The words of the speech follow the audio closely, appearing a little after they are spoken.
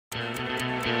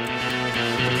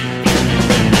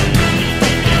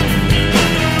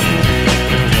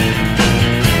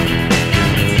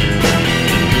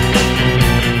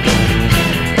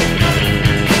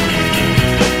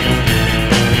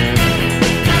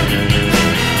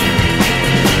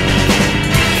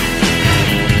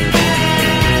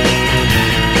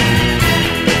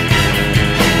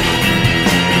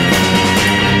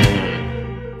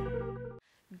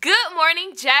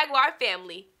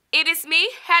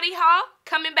Hattie Hall,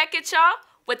 coming back at y'all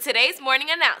with today's morning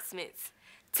announcements.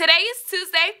 Today is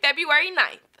Tuesday, February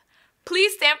 9th.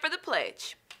 Please stand for the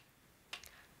pledge.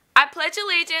 I pledge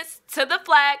allegiance to the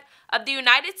flag of the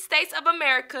United States of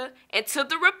America and to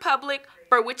the republic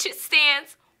for which it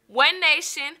stands, one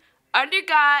nation, under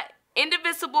God,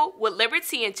 indivisible, with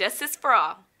liberty and justice for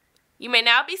all. You may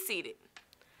now be seated.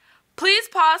 Please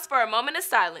pause for a moment of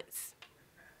silence.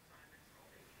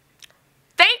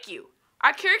 Thank you.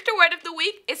 Our character word of the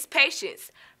week is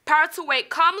patience, power to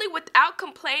wait calmly without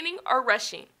complaining or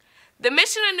rushing. The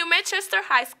mission of New Manchester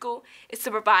High School is to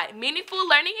provide meaningful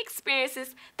learning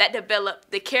experiences that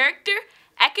develop the character,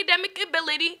 academic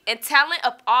ability, and talent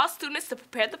of all students to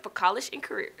prepare them for college and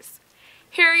careers.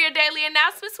 Here are your daily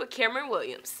announcements with Cameron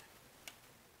Williams.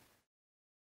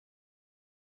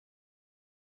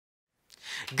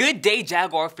 Good day,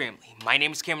 Jaguar family. My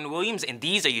name is Cameron Williams, and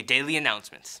these are your daily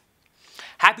announcements.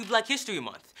 Happy Black History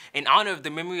Month. In honor of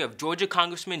the memory of Georgia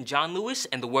Congressman John Lewis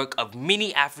and the work of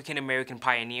many African-American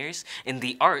pioneers in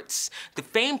the arts, the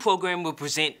FAME program will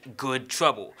present Good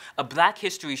Trouble, a Black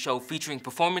history show featuring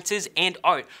performances and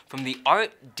art from the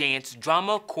art, dance,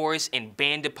 drama, chorus, and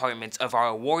band departments of our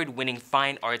award-winning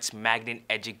Fine Arts Magnet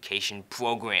Education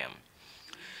program.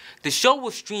 The show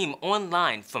will stream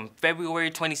online from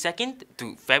February 22nd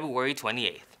through February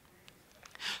 28th.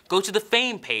 Go to the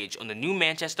FAME page on the New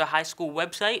Manchester High School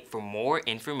website for more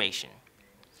information.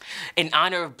 In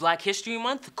honor of Black History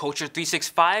Month, Culture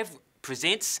 365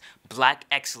 presents Black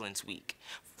Excellence Week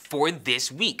for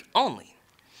this week only.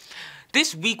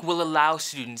 This week will allow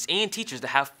students and teachers to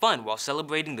have fun while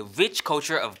celebrating the rich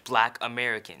culture of Black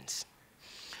Americans.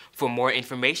 For more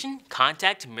information,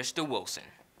 contact Mr. Wilson.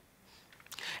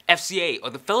 FCA, or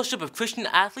the Fellowship of Christian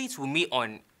Athletes, will meet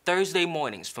on Thursday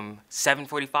mornings from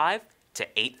 7:45 to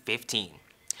 8:15.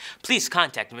 Please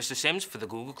contact Mr. Sims for the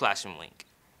Google Classroom link.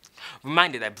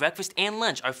 Reminder that breakfast and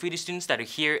lunch are free to students that are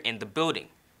here in the building.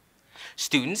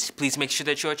 Students, please make sure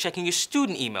that you are checking your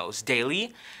student emails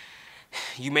daily.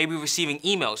 You may be receiving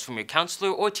emails from your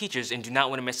counselor or teachers and do not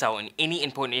want to miss out on any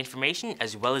important information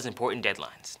as well as important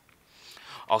deadlines.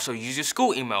 Also, use your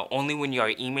school email only when you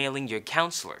are emailing your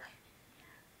counselor.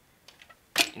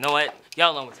 You know what?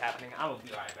 Y'all know what's happening. I'm gonna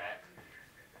be right back.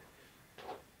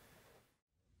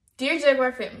 Dear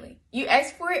Jaguar family, you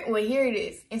asked for it, well here it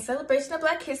is. In celebration of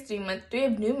Black History Month, 3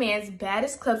 of New Man's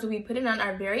baddest clubs will be putting on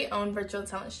our very own virtual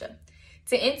talent show.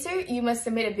 To enter, you must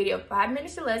submit a video of 5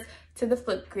 minutes or less to the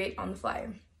Flipgrid on the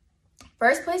flyer.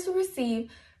 First place will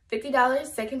receive $50,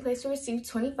 second place will receive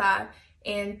 $25,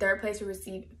 and third place will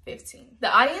receive $15.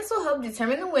 The audience will help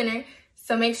determine the winner,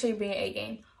 so make sure you bring your A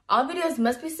game. All videos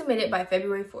must be submitted by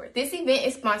February 4th. This event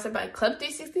is sponsored by Club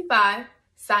 365,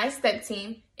 Science Step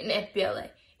Team, and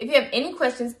FBLA. If you have any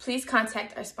questions, please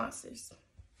contact our sponsors.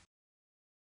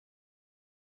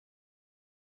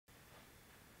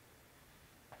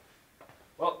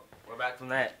 Well, we're back from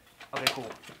that. Okay,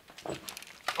 cool.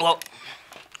 Well,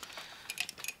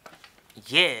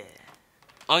 yeah.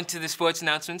 On to the sports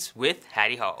announcements with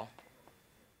Hattie Hall.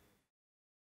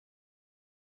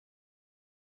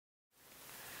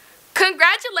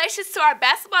 Congratulations to our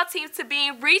basketball team to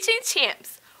being region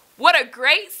champs. What a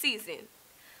great season.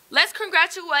 Let's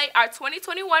congratulate our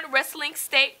 2021 Wrestling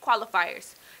State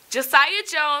qualifiers. Josiah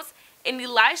Jones and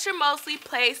Elijah Mosley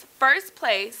placed first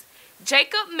place,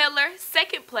 Jacob Miller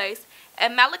second place,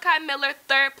 and Malachi Miller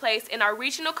third place in our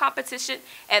regional competition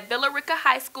at Villa Rica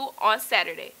High School on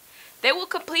Saturday. They will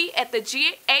compete at the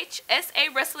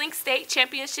GHSA Wrestling State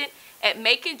Championship at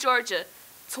Macon, Georgia,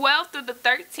 12th through the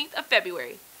 13th of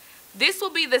February. This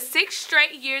will be the 6th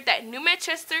straight year that New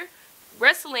Manchester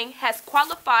Wrestling has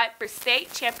qualified for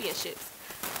state championships.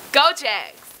 Go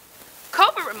Jags!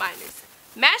 COVID reminders.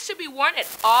 Masks should be worn at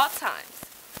all times.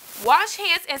 Wash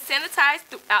hands and sanitize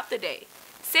throughout the day.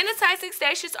 Sanitizing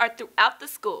stations are throughout the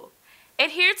school.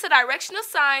 Adhere to directional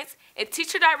signs and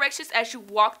teacher directions as you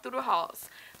walk through the halls.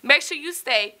 Make sure you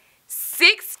stay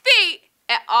 6 feet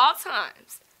at all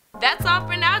times. That's all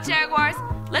for now, Jaguars.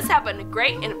 Let's have a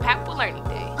great and impactful learning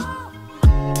day.